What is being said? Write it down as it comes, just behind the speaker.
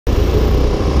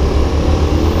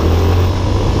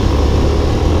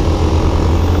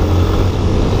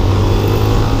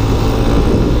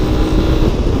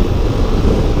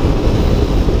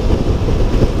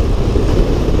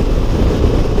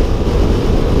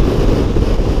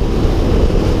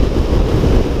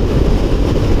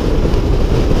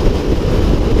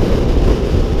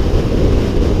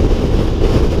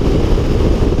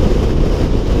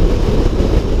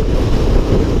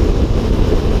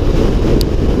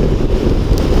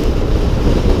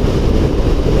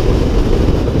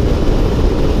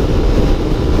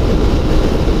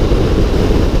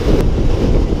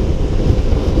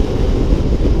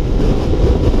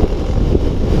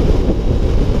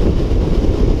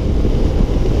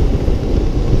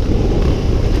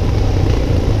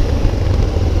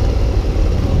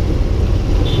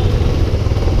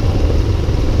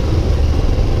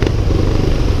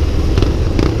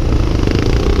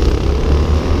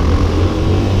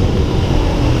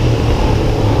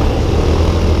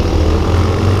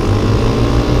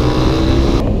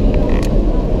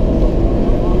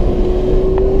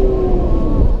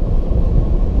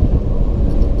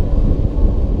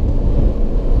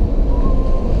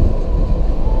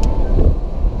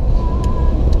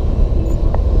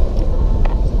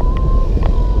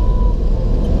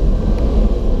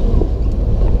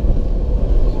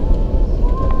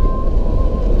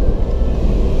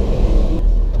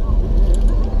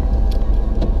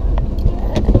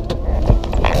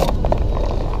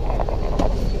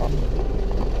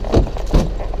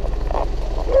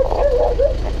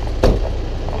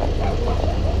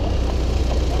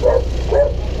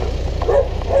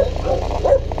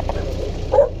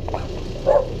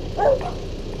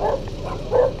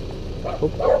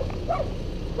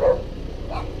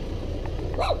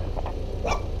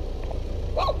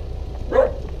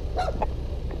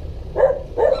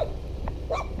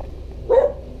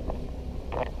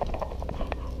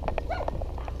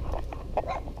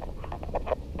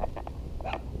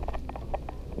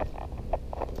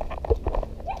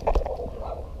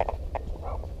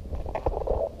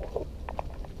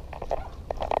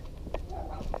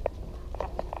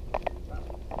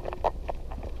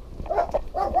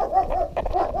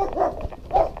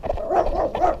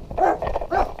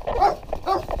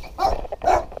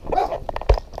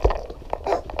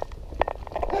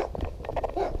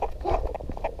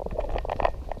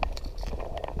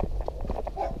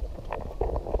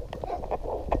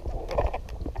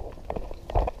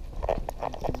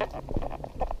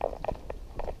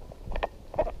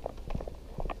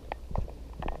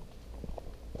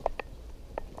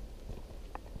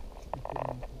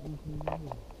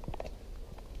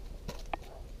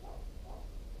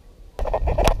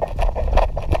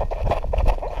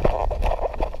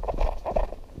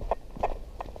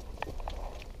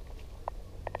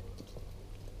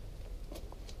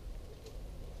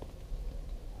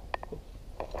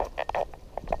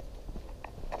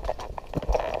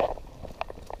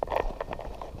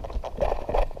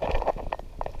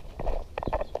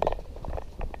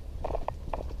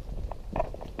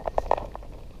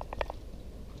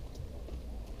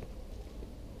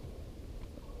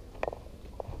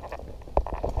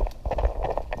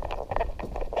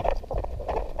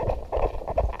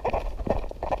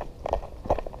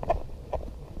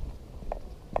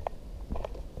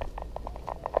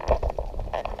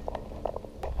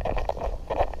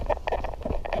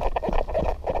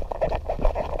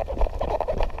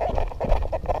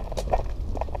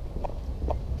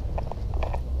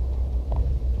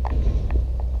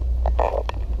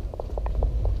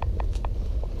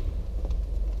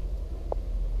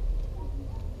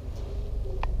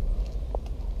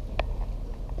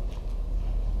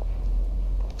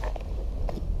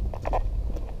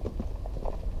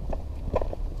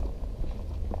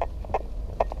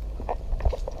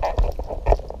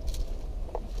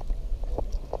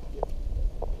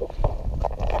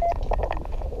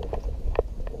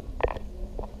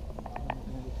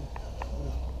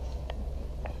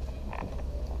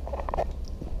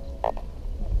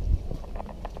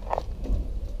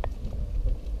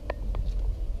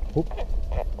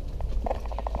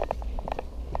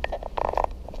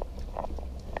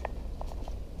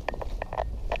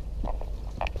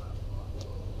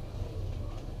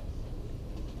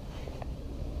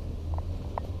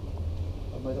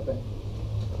Mais a pé.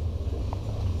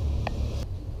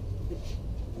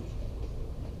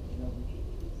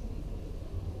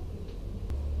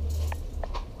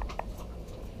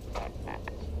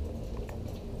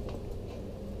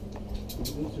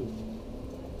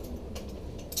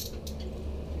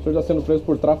 O senhor está sendo preso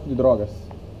por tráfico de drogas.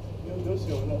 Meu Deus,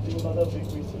 senhor, eu não tenho nada a ver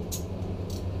com isso.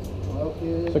 Não é o que...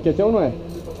 Isso aqui é teu ou não é?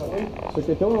 Isso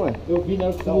aqui é teu ou não é? Eu vi na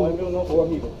hora que Não, é meu não, Ô,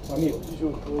 amigo, te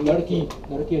juro. na hora que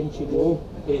a gente chegou,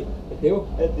 é teu?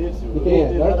 É dele, senhor. De Eu quem é? não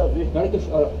tenho nada a ver. Na hora que eu,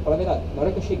 olha, fala a verdade, na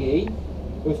hora que eu cheguei,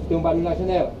 eu escutei um barulho na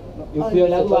janela. Eu fui Ah,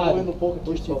 olhar do você tá lado. doendo um pouco,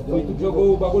 depois te Foi tu que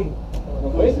jogou o bagulho.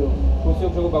 Não foi? Foi, senhor. Foi o senhor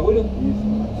que jogou o bagulho?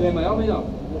 Isso. O senhor é maior ou menor?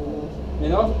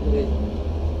 Menor? Beleza.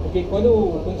 Porque quando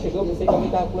chegou, eu pensei que alguém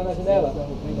estava pulando a janela.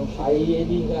 Aí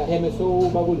ele arremessou o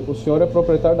bagulho. O senhor é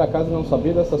proprietário da casa e não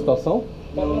sabia dessa situação?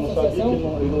 Não, eu não sabia que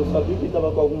eu não sabia que ele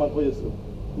estava com alguma coisa, senhor.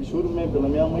 Me juro mesmo, pela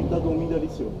minha mãe que está dormindo ali,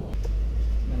 senhor.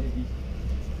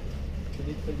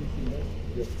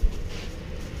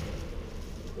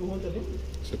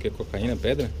 Isso aqui é cocaína,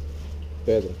 pedra?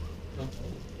 Pedra.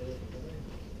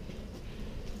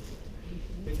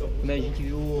 Quando a gente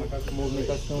viu a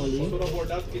movimentação ali,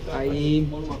 aí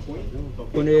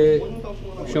quando ele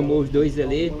chamou os dois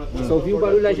ali, só ouvi o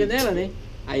barulho da janela, né?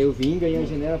 Aí eu vim, ganhei a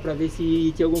janela pra ver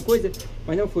se tinha alguma coisa,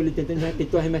 mas não, foi ele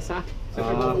tentou arremessar.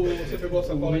 Você pegou a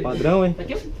sacola aí? Padrão, hein? Tá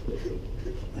aqui, ó.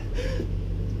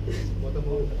 Bota a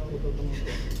mão.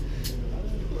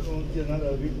 Eu não tinha nada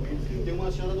a ver com isso, senhor. Tem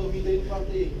uma senhora dormindo aí no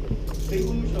quarto aí. Tem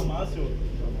como chamar, senhor?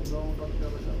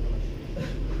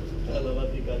 Ela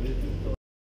vai ficar dentro.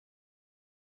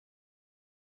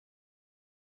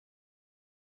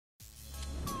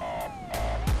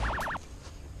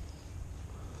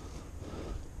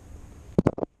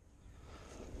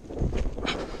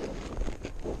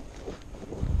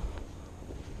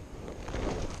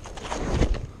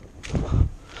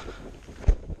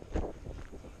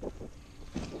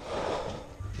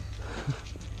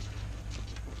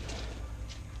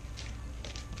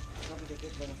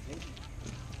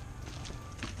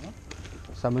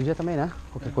 Sabe um dia também, né?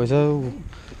 Qualquer coisa eu...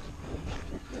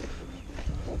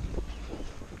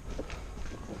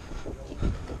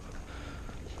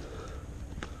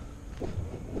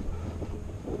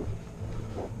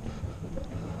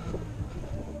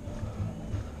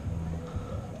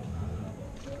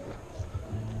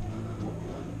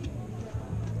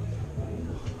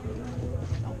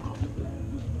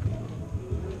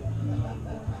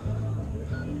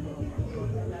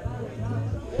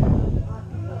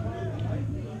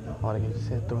 A hora que a gente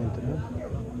acertou, entendeu?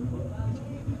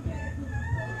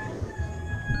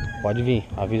 Pode vir,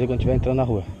 avisa quando estiver entrando na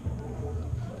rua.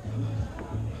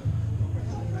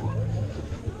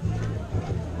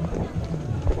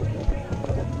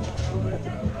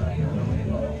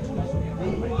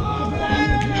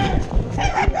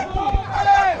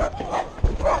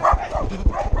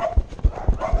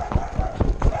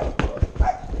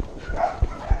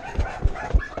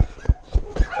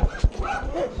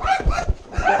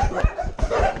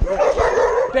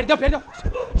 perdeu.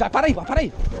 Já, para aí.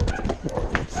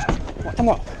 Bota a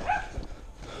mão.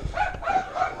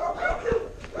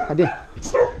 Cadê?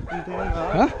 Não tem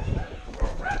nada. Hã?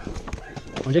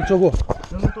 Onde é que jogou?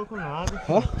 Eu não tô com nada.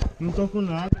 Hã? Não tô com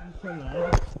nada, não sei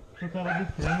nada. Tô com ela de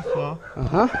freno só.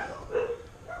 Aham.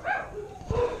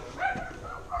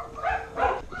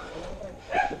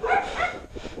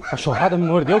 Cachorrada me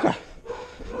mordeu, cara.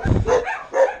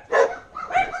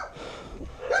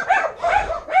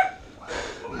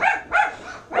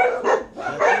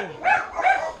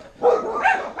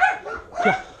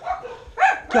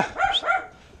 Aqui, ó.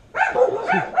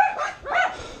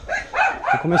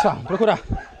 Vou começar, vamos procurar.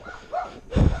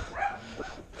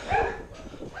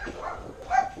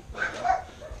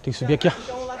 Tem que subir aqui, ó.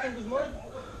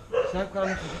 Será que o cara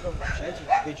não pediu pra chat?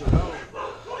 Regional?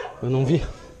 Eu não vi.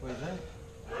 Pois é.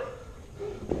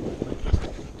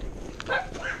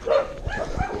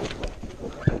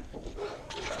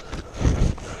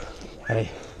 Pera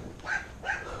aí.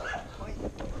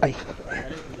 Aí.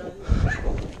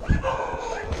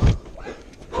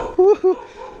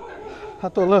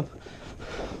 Atolando.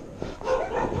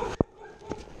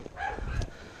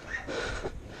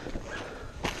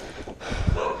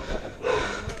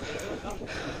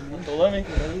 Atolando, hein?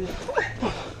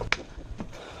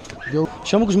 Deu.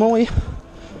 Chama com os mãos aí.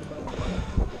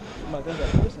 Matando a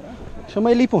força, né?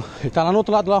 Chama ele aí, pô. Ele tá lá no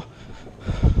outro lado, lá.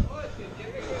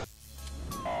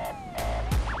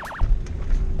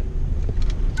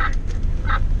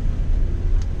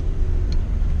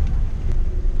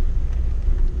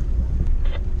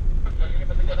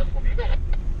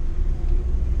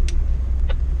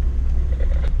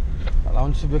 Lá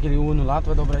onde subiu aquele Uno lá, tu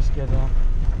vai dobrar a esquerda lá.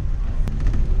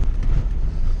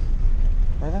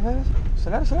 Vai.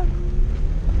 Acelera.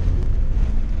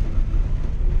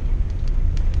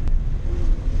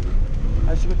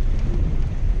 Aí segura.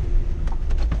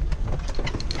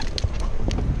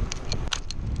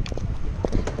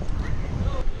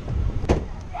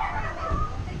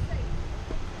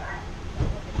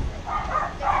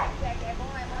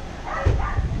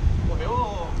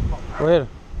 Correram?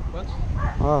 Quantos?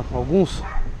 Ah, alguns.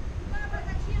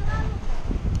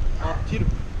 Ó, tiro.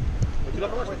 Vou tirar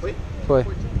pra baixo, foi? Foi.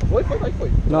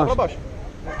 Foi. Não. Lá pra baixo.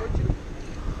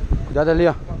 Cuidado ali,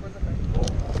 ó.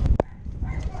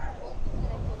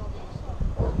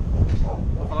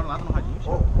 Não falaram nada no radinho,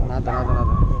 tio? Nada.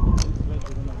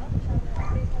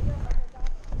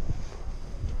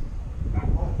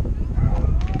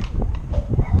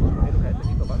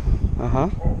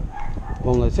 Aham.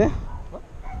 Vamos descer?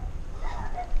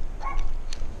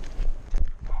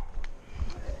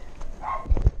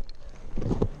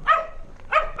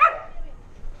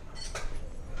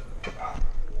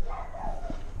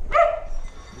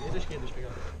 Direita ou esquerda, deixa eu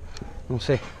pegar. Não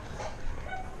sei.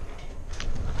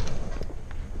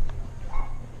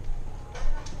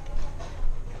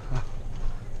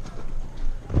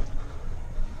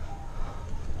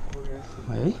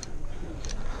 Aí.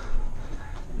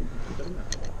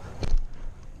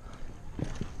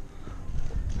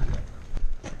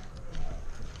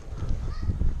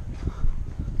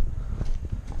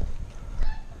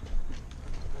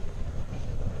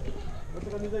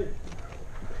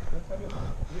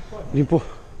 Limpou.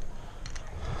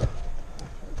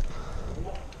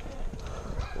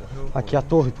 Aqui é a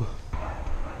torre, pô.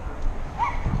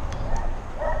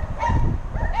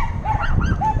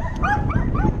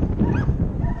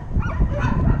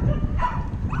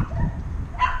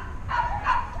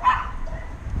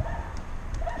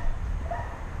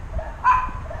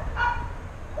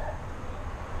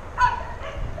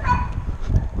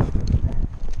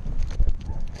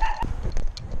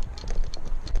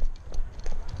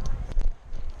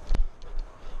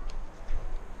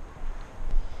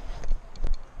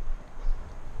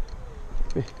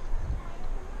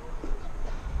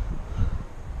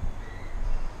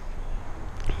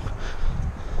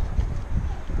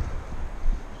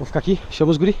 Vou ficar aqui,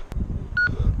 chama os guri.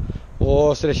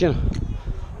 Ô Celestino,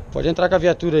 pode entrar com a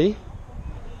viatura aí.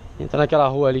 Entra naquela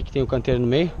rua ali que tem o canteiro no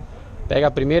meio. Pega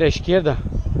a primeira à esquerda,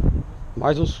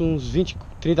 mais uns 20,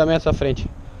 30 metros à frente.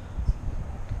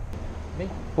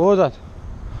 Ô Zato,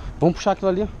 vamos puxar aquilo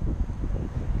ali, ó.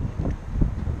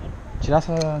 Tirar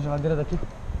essa geladeira daqui.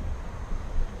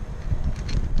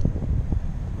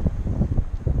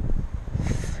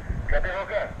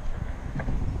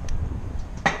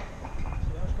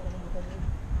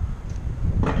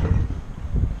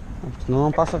 Senão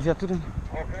não passa a viatura.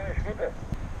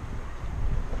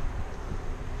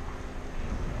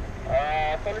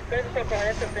 Solicitando sua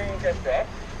ocorrência tem QSO.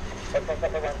 Pode passar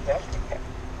para mais forte.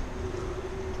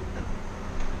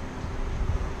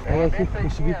 Olha aqui,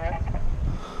 vamos subir.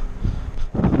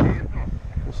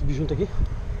 Vamos Subir junto aqui.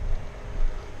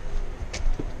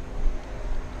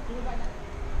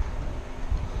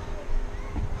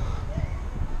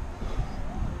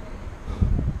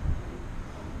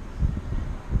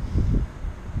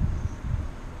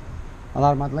 Olha lá,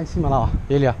 armado lá em cima, lá, ó.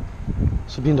 Ele, ó.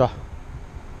 Subindo, ó.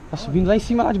 Tá subindo lá em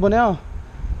cima, lá de boné, ó.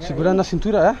 Segurando na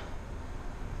cintura, é?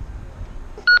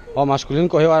 Ó, o masculino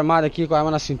correu armado aqui com a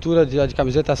arma na cintura, de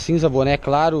camiseta cinza, boné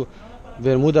claro,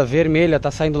 bermuda vermelha.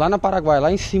 Tá saindo lá na Paraguai,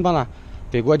 lá em cima, lá.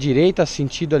 Pegou a direita,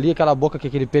 sentido ali, aquela boca que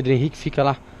aquele Pedro Henrique fica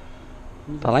lá.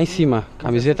 Tá lá em cima.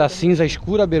 Camiseta cinza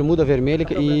escura, bermuda vermelha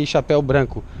e chapéu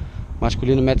branco.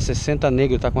 Masculino 1,60 m,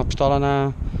 negro, tá com uma pistola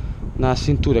na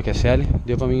cintura, que é CL.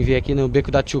 Deu pra mim ver aqui no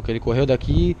Beco da Tchuca. Ele correu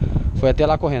daqui e foi até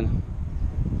lá correndo.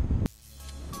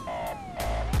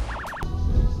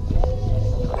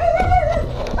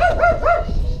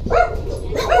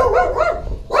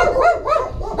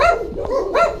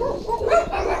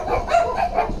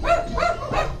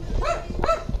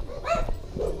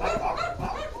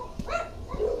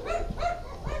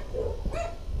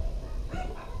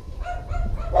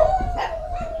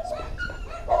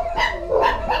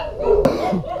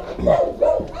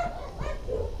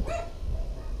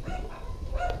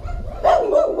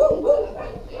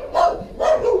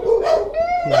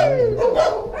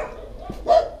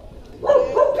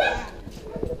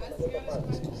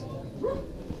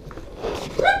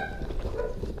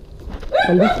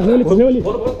 Correu ali.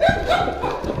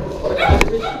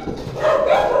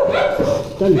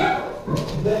 Tá ali.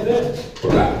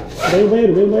 Vem o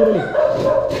banheiro ali.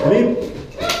 Ali.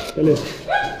 Beleza.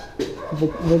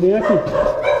 Vou ganhar aqui.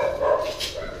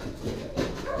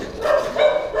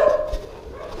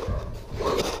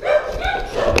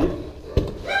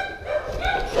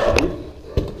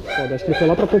 Pode, acho que ele foi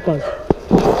lá pra poupança.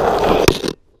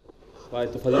 Vai,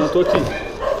 tô fazendo, eu tô aqui.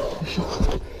 Fechou.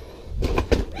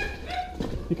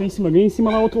 Fica em cima, ganha em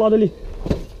cima lá, outro lado ali.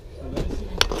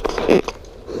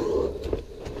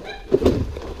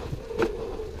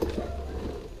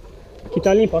 Aqui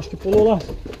tá limpo, acho que pulou lá.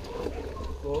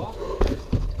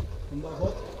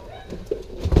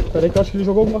 Pera aí que eu acho que ele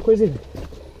jogou alguma coisa aí.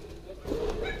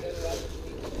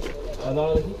 Vai dar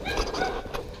uma olhada aqui.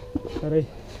 Pera aí.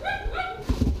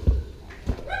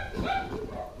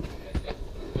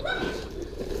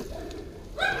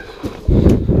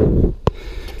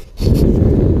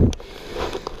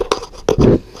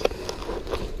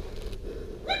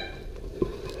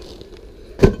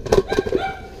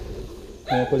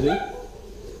 Tem uma coisa aí?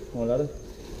 Uma olhada.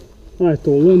 Ah,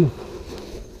 tô olhando.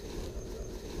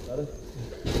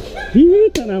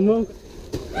 Ih, tá na mão.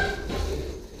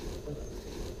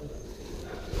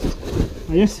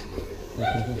 Aí esse.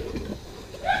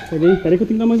 Peraí que eu tenho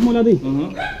que dar mais uma olhada aí.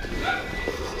 Uhum.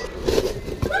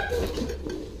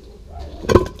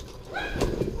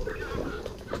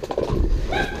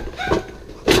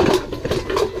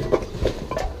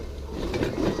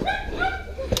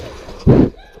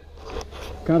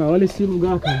 Cara, olha esse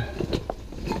lugar, cara.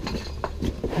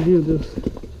 Meu Deus.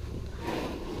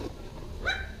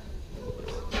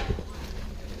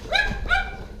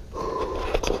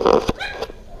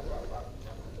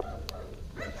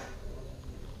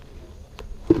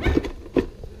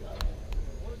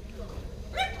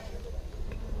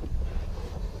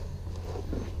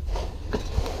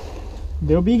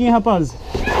 Deu big, hein, rapaz?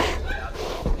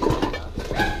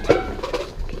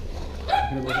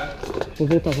 Vou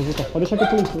voltar. Pode deixar que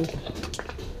eu pulo.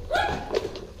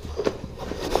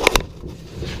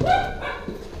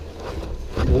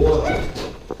 Boa.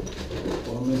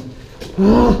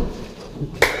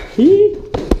 Ih!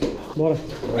 Bora.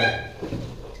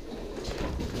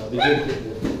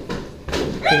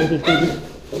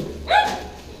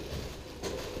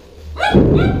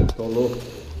 Tolou.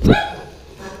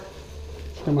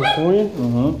 Acho que é maconha.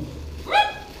 Uhum.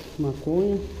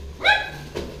 Maconha.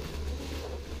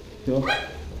 Aqui, ó.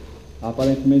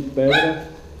 Aparentemente pedra.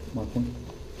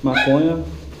 Maconha.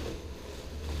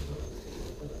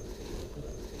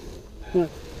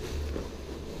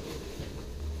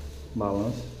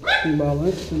 Balanço. Tem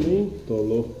balanço também.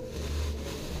 Tolou.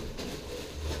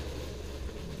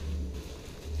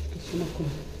 Esqueci maconha.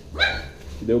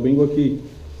 Deu bingo aqui.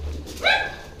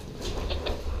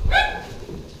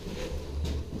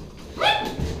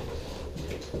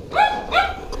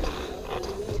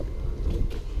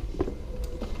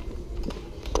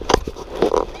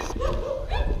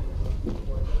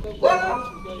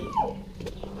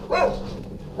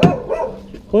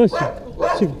 Poxa,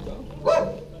 siga.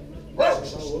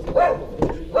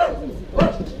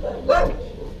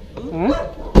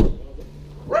 Ah?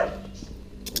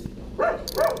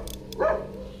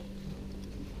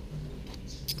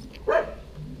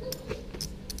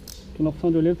 que na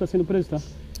função de olheiro está sendo preso, tá?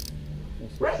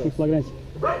 Tem flagrante.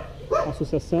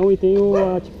 Associação e tem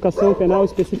a tipificação penal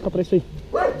específica para isso aí.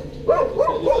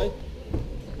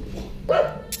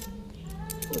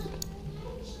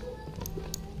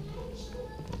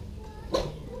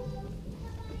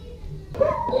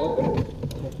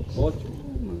 Ótimo.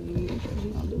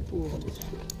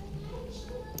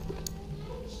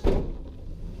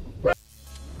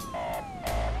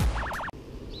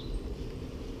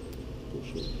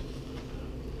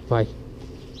 Vai.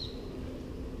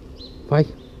 Vai.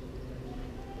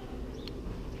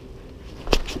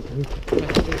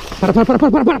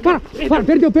 Para.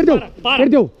 Perdeu. Perdeu.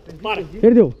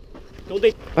 Então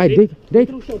deita. Vai, deita.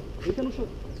 Deita no chão. Deita no chão.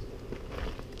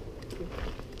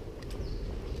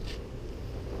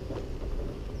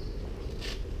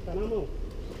 Tá na mão.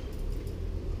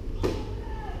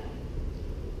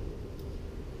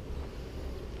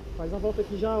 Faz a volta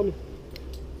aqui já, homem.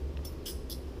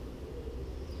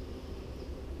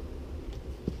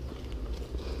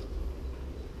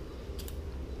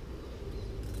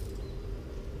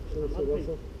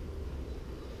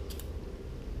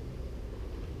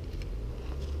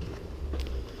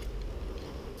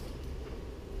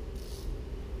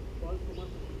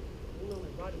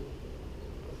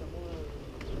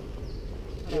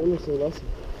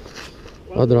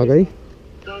 Ó a droga aí.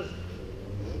 Quase.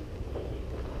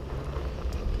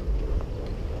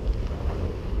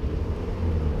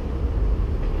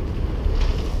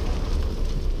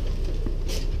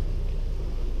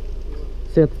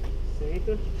 Senta.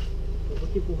 Senta. Eu vou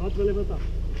aqui empurrar, tu vai levantar.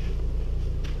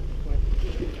 Vai.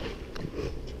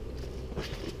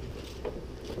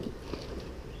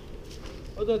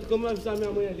 Ô, Doutor, como avisar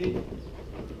minha mãe ali?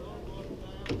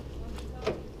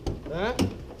 Hã?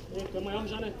 Ei, tu é maior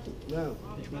já, né? Não.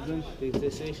 Tem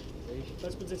 16.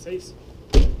 Faz com 16.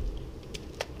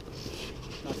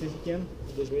 Nasceu pequeno?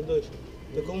 2002.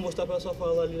 Tem como mostrar pra ela só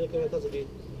falar ali na minha casa ali.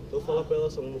 Eu vou falar pra ela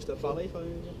só, vou mostrar pra ela. Fala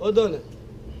aí. Ô, dona.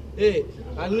 Ei,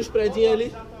 ali nos predinhos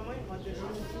ali.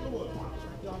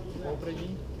 Qual o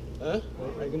predinho? Hã? Qual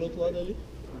o predinho no outro lado ali?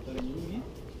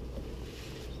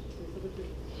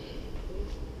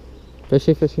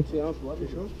 Fechei. Fechou?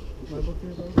 Mais um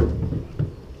pouquinho então. Fechou.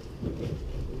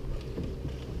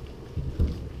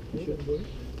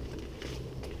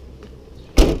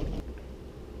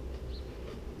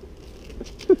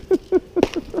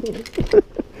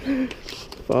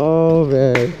 Ó,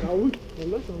 velho.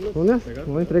 Vamos nessa?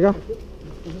 Vamos entregar.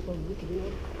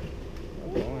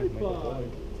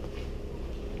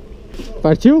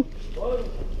 Partiu?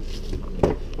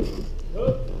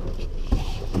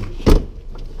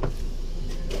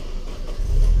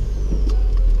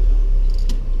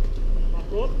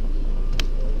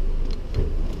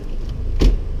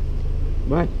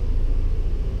 Vai.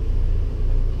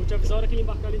 Vou te avisar a hora que ele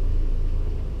embarcar ali.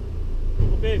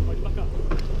 Ok, pode embarcar.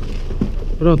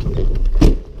 Pronto.